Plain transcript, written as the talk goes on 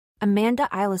Amanda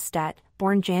Ilestedt,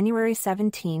 born January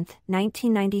 17,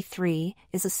 1993,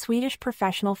 is a Swedish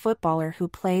professional footballer who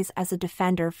plays as a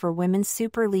defender for Women's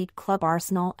Super League club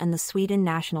Arsenal and the Sweden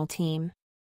national team.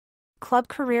 Club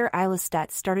career: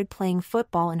 Ilestedt started playing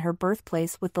football in her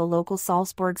birthplace with the local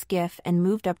Sölvesborgs GIF and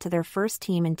moved up to their first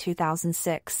team in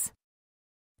 2006.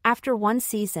 After one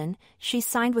season, she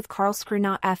signed with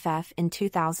Karlskrona FF in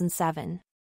 2007.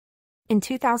 In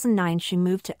 2009 she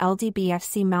moved to LdB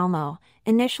FC Malmö,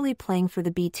 initially playing for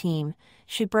the B team.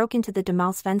 She broke into the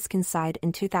Damallsvenskan side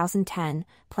in 2010,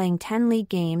 playing 10 league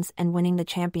games and winning the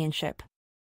championship.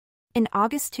 In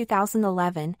August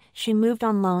 2011, she moved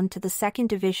on loan to the second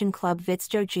division club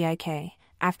Sölvesborgs GIF.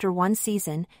 After one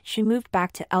season, she moved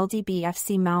back to LdB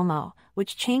FC Malmö,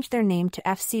 which changed their name to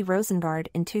FC Rosengård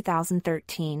in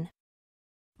 2013.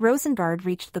 Rosengård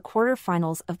reached the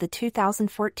quarter-finals of the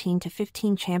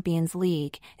 2014-15 Champions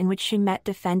League, in which she met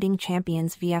defending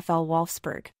champions VfL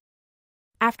Wolfsburg.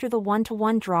 After the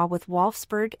 1-1 draw with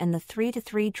Wolfsburg and the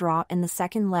 3-3 draw in the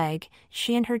second leg,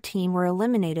 she and her team were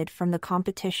eliminated from the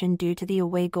competition due to the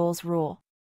away goals rule.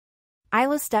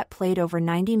 Ilestedt played over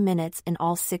 90 minutes in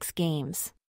all 6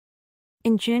 games.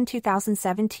 In June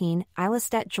 2017,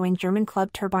 Ilestedt joined German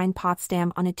club Turbine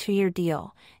Potsdam on a 2-year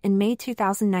deal. In May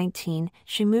 2019,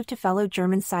 she moved to fellow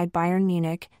German side Bayern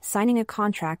Munich, signing a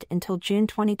contract until June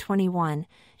 2021.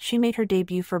 She made her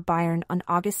debut for Bayern on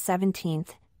August 17,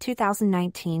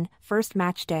 2019, first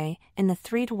match day, in the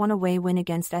 3-1 away win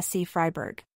against SC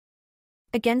Freiburg.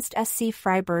 Against SC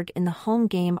Freiburg in the home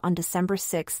game on December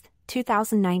 6,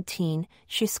 2019,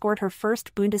 she scored her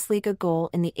first Bundesliga goal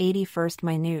in the 81st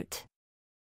minute.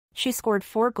 She scored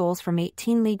 4 goals from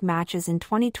 18 league matches in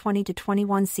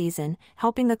 2020-21 season,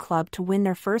 helping the club to win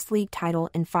their first league title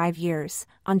in 5 years.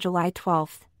 On July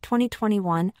 12,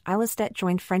 2021, Ilestedt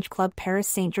joined French club Paris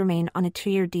Saint-Germain on a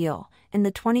 2-year deal. In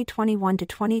the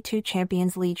 2021-22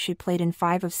 Champions League she played in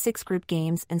 5 of 6 group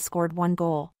games and scored 1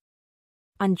 goal.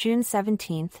 On June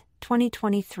 17,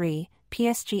 2023,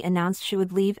 PSG announced she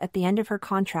would leave at the end of her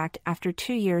contract after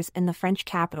 2 years in the French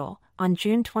capital. On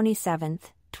June 27,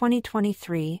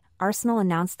 2023, Arsenal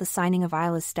announced the signing of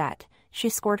Ilestedt. She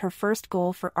scored her first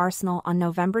goal for Arsenal on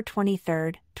November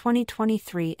 23,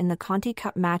 2023 in the Conti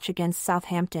Cup match against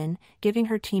Southampton, giving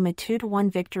her team a 2-1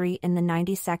 victory in the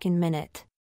 92nd minute.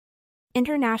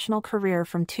 International career: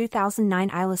 from 2009,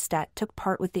 Ilestedt took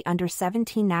part with the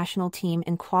under-17 national team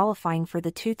in qualifying for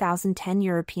the 2010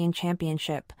 European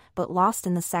Championship, but lost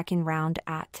in the second round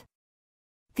at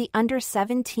the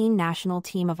under-17 national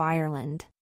team of Ireland.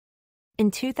 In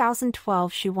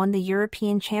 2012 she won the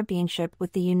European Championship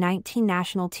with the U19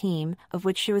 national team, of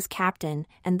which she was captain,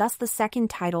 and thus the second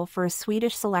title for a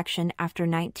Swedish selection after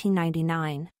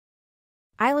 1999.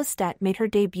 Ilestedt made her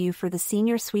debut for the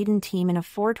senior Sweden team in a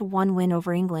 4-1 win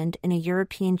over England in a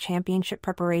European Championship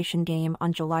preparation game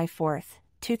on July 4,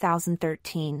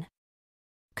 2013.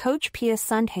 Coach Pia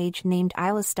Sundhage named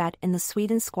Ilestedt in the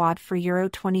Sweden squad for Euro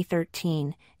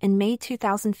 2013. In May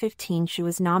 2015 she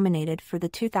was nominated for the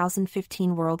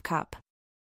 2015 World Cup.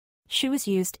 She was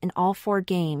used in all 4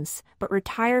 games, but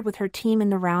retired with her team in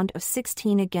the round of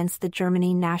 16 against the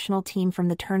Germany national team from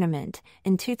the tournament.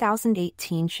 In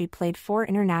 2018 she played 4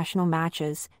 international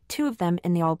matches, 2 of them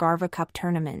in the Algarve Cup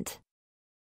tournament.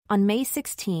 On May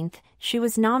 16, she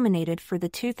was nominated for the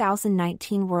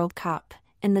 2019 World Cup.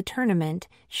 In the tournament,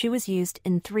 she was used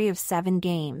in 3 of 7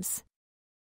 games.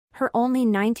 Her only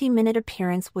 90-minute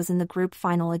appearance was in the group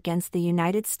final against the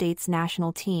United States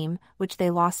national team, which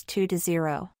they lost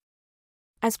 2-0.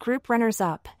 As group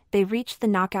runners-up, they reached the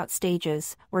knockout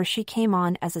stages, where she came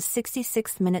on as a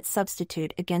 66th-minute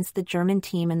substitute against the German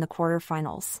team in the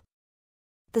quarterfinals.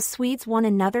 The Swedes won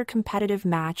another competitive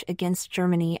match against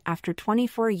Germany after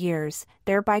 24 years,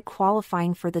 thereby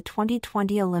qualifying for the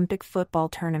 2020 Olympic football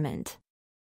tournament.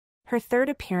 Her third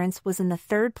appearance was in the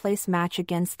third-place match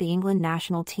against the England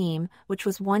national team, which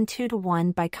was won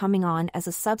 2-1 by coming on as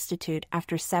a substitute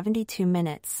after 72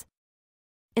 minutes.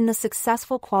 In the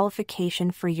successful qualification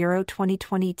for Euro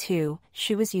 2022,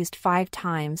 she was used 5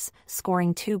 times,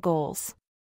 scoring 2 goals.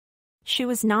 She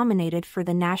was nominated for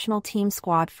the national team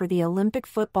squad for the Olympic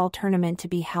football tournament to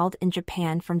be held in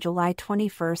Japan from July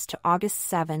 21 to August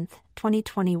 7,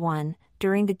 2021.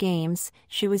 During the games,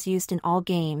 she was used in all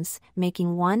games,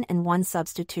 making 1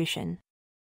 substitution.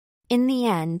 In the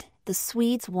end, the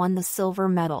Swedes won the silver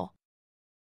medal.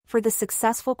 For the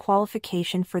successful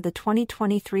qualification for the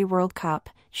 2023 World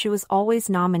Cup, she was always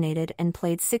nominated and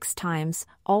played 6 times,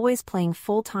 always playing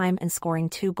full-time and scoring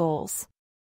 2 goals.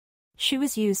 She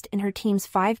was used in her team's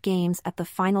 5 games at the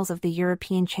finals of the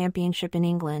European Championship in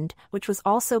England, which was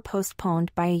also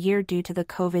postponed by a year due to the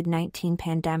COVID-19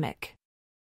 pandemic.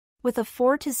 With a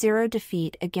 4-0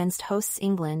 defeat against hosts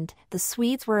England, the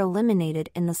Swedes were eliminated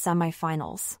in the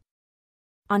semi-finals.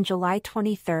 On July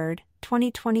 23,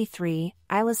 2023,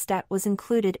 Ilestedt was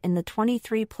included in the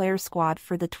 23-player squad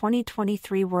for the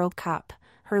 2023 World Cup.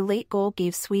 Her late goal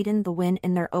gave Sweden the win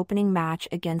in their opening match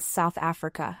against South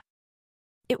Africa.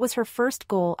 It was her first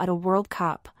goal at a World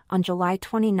Cup. On July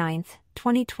 29,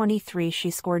 2023, she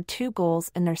scored 2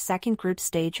 goals in their second group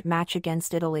stage match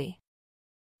against Italy.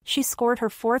 She scored her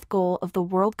 4th goal of the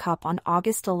World Cup on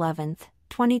August 11,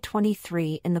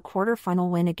 2023 in the quarter-final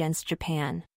win against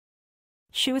Japan.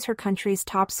 She was her country's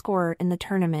top scorer in the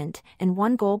tournament, and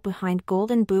 1 goal behind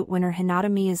Golden Boot winner Hinata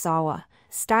Miyazawa.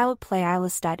 Style of play: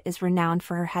 Ilestedt is renowned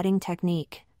for her heading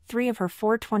technique. 3 of her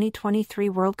 4 2023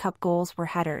 World Cup goals were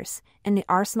headers. In the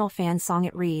Arsenal fan song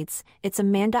it reads, "It's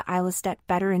Amanda Ilestedt,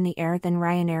 better in the air than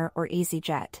Ryanair or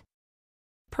EasyJet."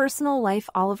 Personal life: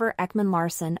 Oliver Ekman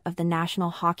Larsson of the National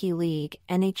Hockey League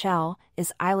 (NHL)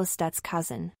 is Ilestedt's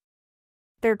cousin.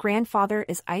 Their grandfather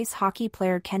is ice hockey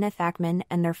player Kenneth Ekman,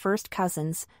 and their first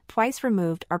cousins, twice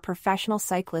removed, are professional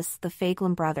cyclists the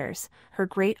Fagelin brothers. Her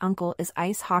great-uncle is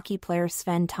ice hockey player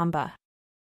Sven Tumba.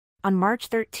 On March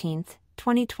 13,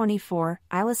 2024,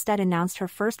 Ilestedt announced her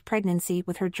first pregnancy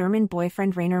with her German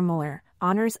boyfriend Rainer Muller.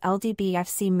 Honors: LdB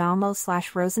FC Malmö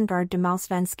 / Rosengard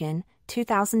Damallsvenskan,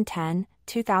 2010,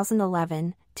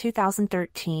 2011,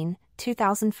 2013,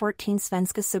 2014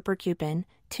 Svenska Supercupen,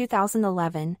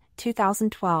 2011,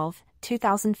 2012,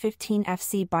 2015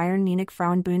 FC Bayern Munich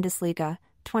Frauen Bundesliga,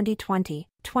 2020,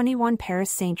 21 Paris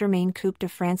Saint-Germain Coupe de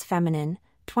France Féminine,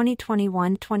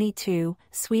 2021-22,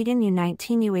 Sweden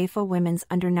U19 UEFA Women's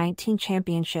Under-19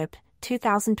 Championship,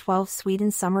 2012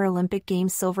 Sweden Summer Olympic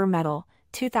Games silver medal,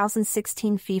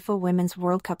 2016 FIFA Women's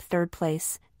World Cup 3rd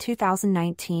place,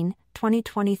 2019,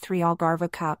 2023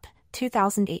 Algarve Cup,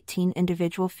 2018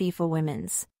 Individual FIFA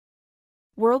Women's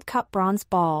World Cup Bronze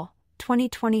Ball,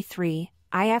 2023,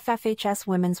 IFFHS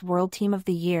Women's World Team of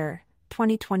the Year,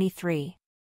 2023.